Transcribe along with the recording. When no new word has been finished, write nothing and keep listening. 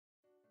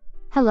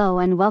Hello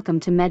and welcome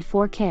to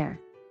Med4 Care.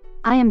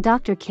 I am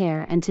Dr.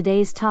 Care and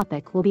today's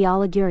topic will be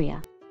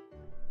oliguria.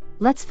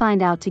 Let's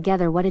find out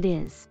together what it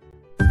is.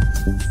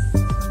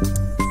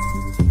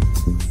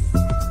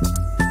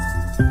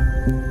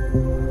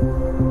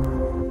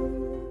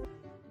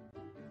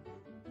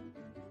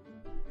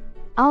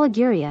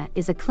 Oliguria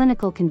is a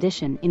clinical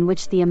condition in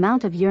which the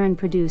amount of urine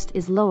produced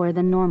is lower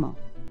than normal.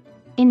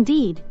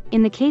 Indeed,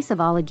 in the case of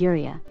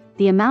oliguria,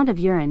 the amount of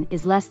urine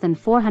is less than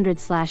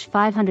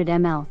 400/500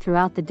 ml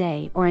throughout the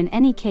day, or in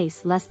any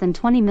case less than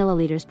 20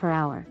 milliliters per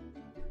hour.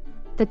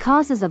 The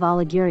causes of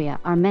oliguria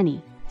are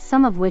many,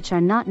 some of which are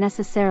not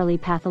necessarily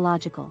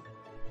pathological.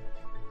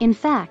 In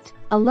fact,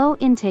 a low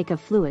intake of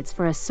fluids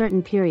for a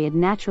certain period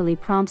naturally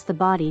prompts the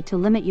body to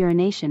limit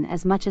urination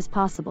as much as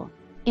possible.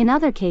 In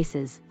other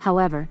cases,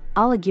 however,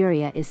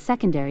 oliguria is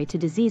secondary to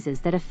diseases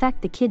that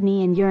affect the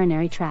kidney and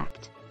urinary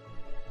tract.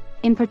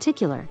 In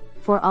particular,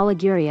 for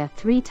oliguria,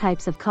 three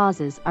types of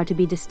causes are to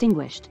be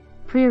distinguished: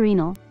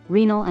 prerenal,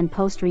 renal and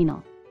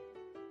postrenal.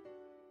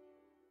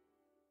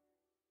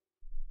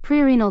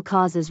 Prerenal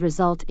causes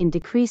result in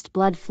decreased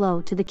blood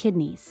flow to the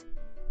kidneys.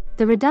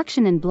 The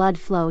reduction in blood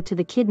flow to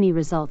the kidney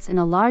results in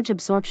a large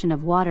absorption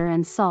of water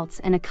and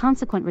salts and a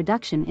consequent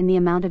reduction in the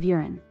amount of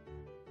urine.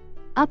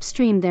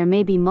 Upstream there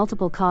may be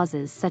multiple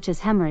causes such as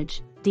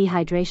hemorrhage,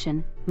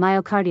 dehydration,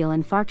 myocardial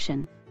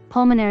infarction,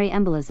 pulmonary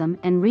embolism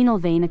and renal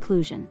vein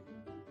occlusion.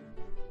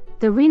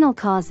 The renal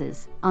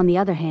causes, on the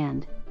other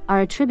hand, are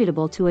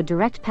attributable to a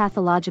direct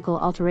pathological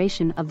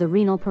alteration of the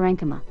renal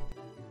parenchyma.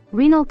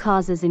 Renal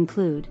causes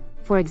include,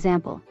 for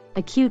example,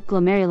 acute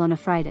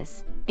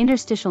glomerulonephritis,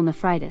 interstitial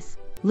nephritis,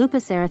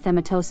 lupus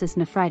erythematosus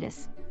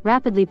nephritis,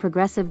 rapidly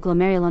progressive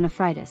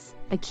glomerulonephritis,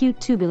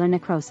 acute tubular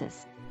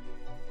necrosis.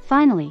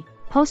 Finally,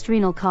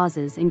 postrenal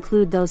causes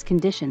include those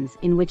conditions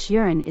in which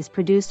urine is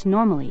produced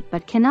normally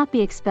but cannot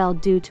be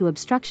expelled due to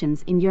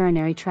obstructions in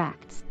urinary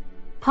tracts.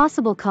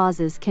 Possible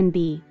causes can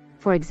be,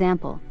 for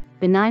example,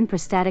 benign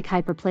prostatic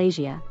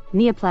hyperplasia,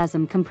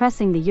 neoplasm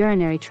compressing the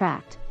urinary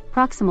tract,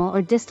 proximal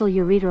or distal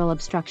ureteral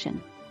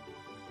obstruction.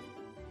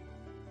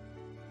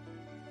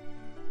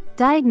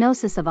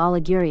 Diagnosis of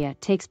oliguria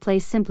takes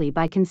place simply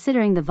by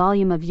considering the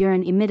volume of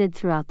urine emitted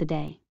throughout the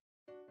day.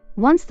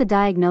 Once the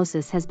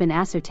diagnosis has been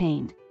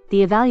ascertained,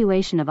 the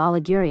evaluation of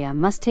oliguria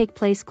must take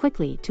place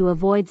quickly to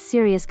avoid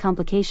serious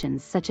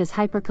complications such as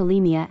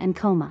hyperkalemia and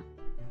coma.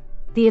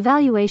 The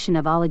evaluation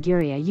of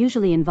oliguria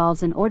usually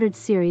involves an ordered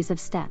series of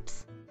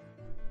steps.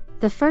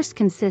 The first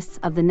consists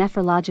of the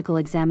nephrological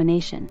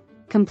examination,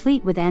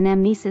 complete with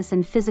anamnesis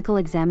and physical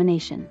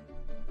examination.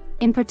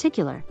 In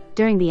particular,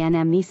 during the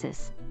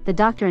anamnesis, the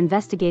doctor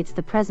investigates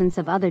the presence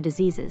of other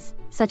diseases,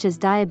 such as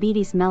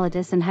diabetes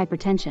mellitus and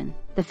hypertension,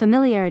 the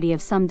familiarity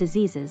of some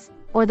diseases,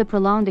 or the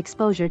prolonged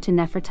exposure to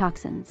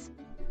nephrotoxins.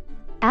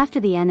 After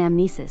the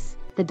anamnesis,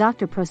 the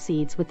doctor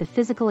proceeds with the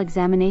physical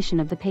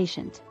examination of the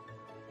patient.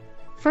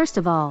 First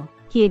of all,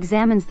 he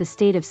examines the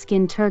state of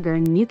skin turgor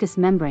and mucous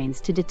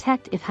membranes to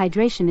detect if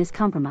hydration is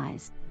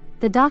compromised.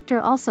 The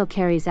doctor also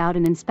carries out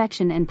an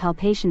inspection and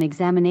palpation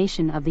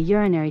examination of the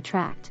urinary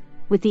tract,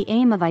 with the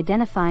aim of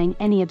identifying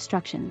any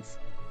obstructions.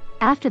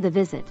 After the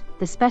visit,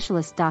 the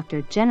specialist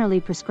doctor generally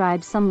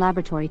prescribes some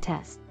laboratory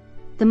tests.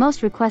 The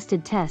most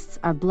requested tests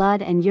are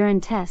blood and urine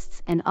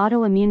tests and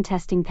autoimmune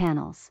testing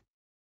panels.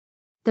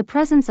 The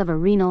presence of a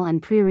renal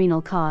and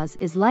prerenal cause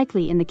is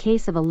likely in the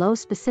case of a low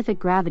specific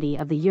gravity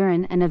of the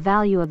urine and a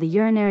value of the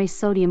urinary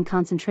sodium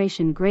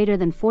concentration greater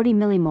than 40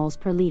 millimoles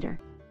per liter.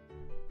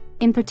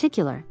 In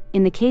particular,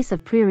 in the case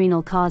of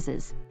prerenal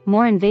causes,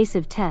 more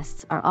invasive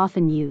tests are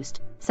often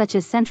used, such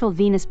as central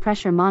venous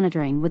pressure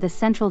monitoring with a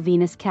central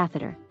venous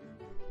catheter.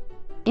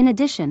 In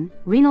addition,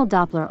 renal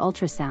Doppler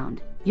ultrasound,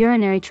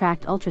 urinary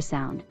tract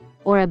ultrasound,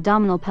 or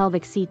abdominal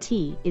pelvic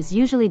CT is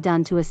usually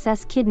done to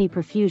assess kidney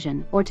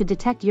perfusion or to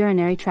detect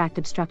urinary tract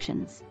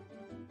obstructions.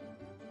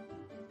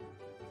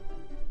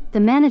 The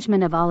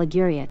management of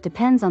oliguria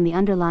depends on the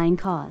underlying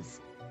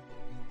cause.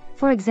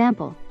 For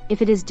example,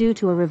 if it is due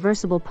to a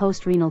reversible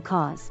postrenal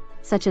cause,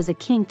 such as a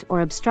kinked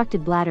or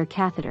obstructed bladder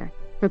catheter,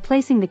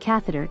 replacing the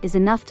catheter is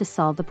enough to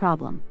solve the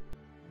problem.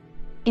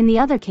 In the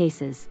other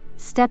cases,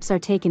 steps are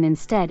taken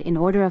instead in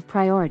order of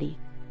priority.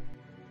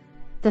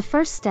 The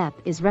first step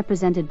is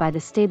represented by the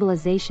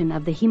stabilization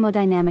of the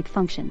hemodynamic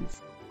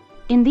functions.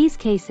 In these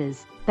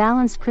cases,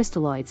 balanced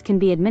crystalloids can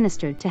be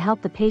administered to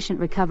help the patient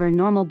recover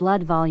normal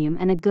blood volume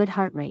and a good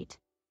heart rate.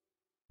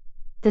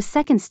 The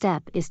second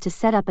step is to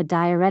set up a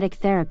diuretic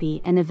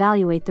therapy and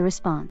evaluate the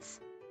response.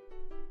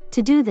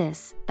 To do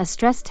this, a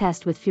stress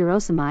test with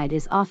furosemide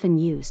is often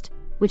used,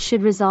 which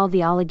should resolve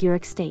the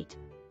oliguric state.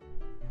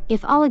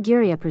 If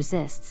oliguria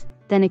persists,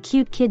 then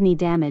acute kidney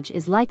damage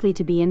is likely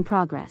to be in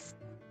progress.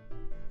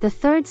 The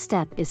third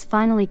step is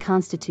finally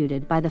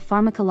constituted by the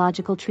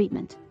pharmacological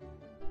treatment.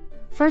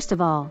 First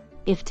of all,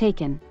 if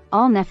taken,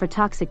 all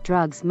nephrotoxic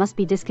drugs must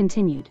be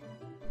discontinued.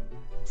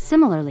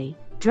 Similarly,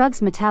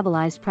 drugs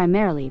metabolized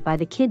primarily by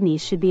the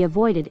kidneys should be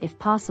avoided if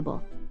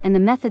possible, and the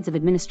methods of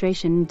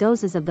administration and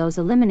doses of those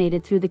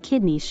eliminated through the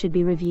kidneys should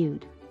be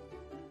reviewed.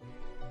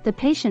 The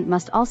patient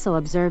must also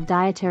observe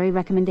dietary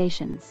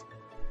recommendations.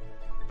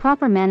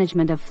 Proper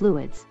management of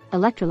fluids,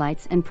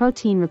 electrolytes and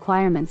protein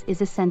requirements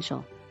is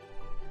essential.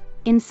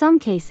 In some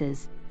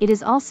cases, it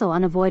is also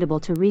unavoidable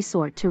to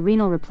resort to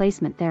renal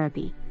replacement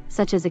therapy,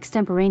 such as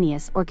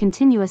extemporaneous or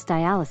continuous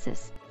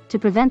dialysis, to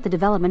prevent the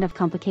development of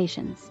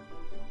complications.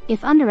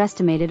 If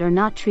underestimated or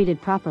not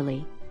treated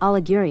properly,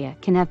 oliguria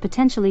can have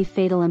potentially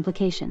fatal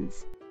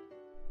implications.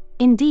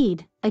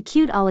 Indeed,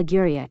 acute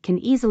oliguria can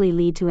easily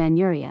lead to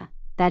anuria,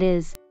 that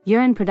is,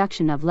 urine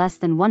production of less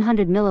than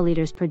 100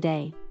 milliliters per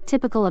day,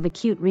 typical of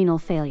acute renal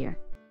failure.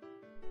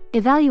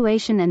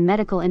 Evaluation and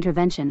medical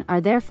intervention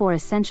are therefore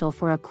essential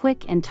for a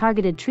quick and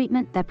targeted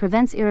treatment that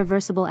prevents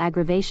irreversible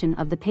aggravation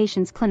of the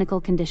patient's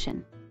clinical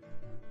condition.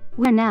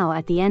 We're now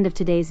at the end of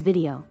today's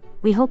video.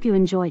 We hope you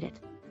enjoyed it.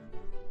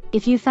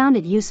 If you found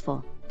it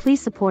useful,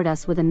 please support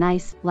us with a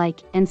nice like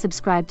and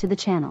subscribe to the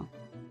channel.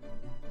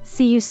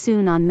 See you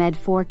soon on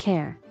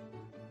Med4Care.